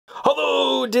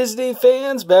Hello Disney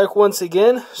fans, back once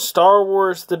again. Star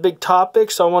Wars, the big topic,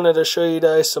 so I wanted to show you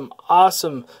guys some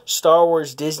awesome Star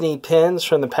Wars Disney pins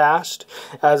from the past.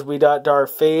 As we got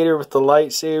Darth Vader with the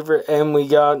lightsaber, and we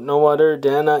got no other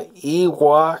than a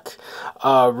Ewok.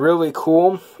 Really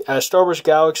cool. Star Wars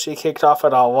Galaxy kicked off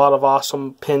at a lot of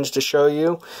awesome pins to show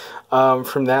you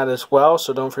from that as well,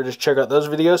 so don't forget to check out those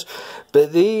videos.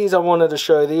 But these I wanted to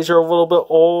show you, these are a little bit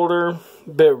older,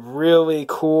 but really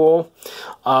cool.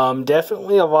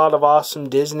 Definitely a lot of awesome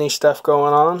Disney stuff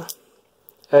going on.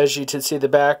 As you can see, the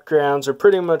backgrounds are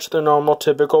pretty much the normal,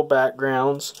 typical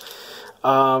backgrounds.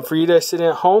 For you guys sitting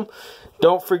at home,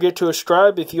 don't forget to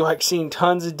subscribe if you like seeing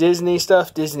tons of Disney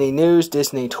stuff, Disney news,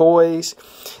 Disney toys.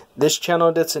 This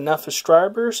channel gets enough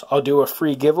subscribers, I'll do a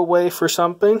free giveaway for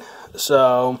something.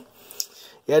 So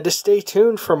yeah, just stay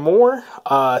tuned for more.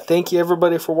 Thank you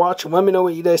everybody for watching. Let me know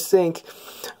what you guys think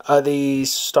of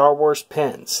these Star Wars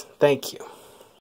pins. Thank you.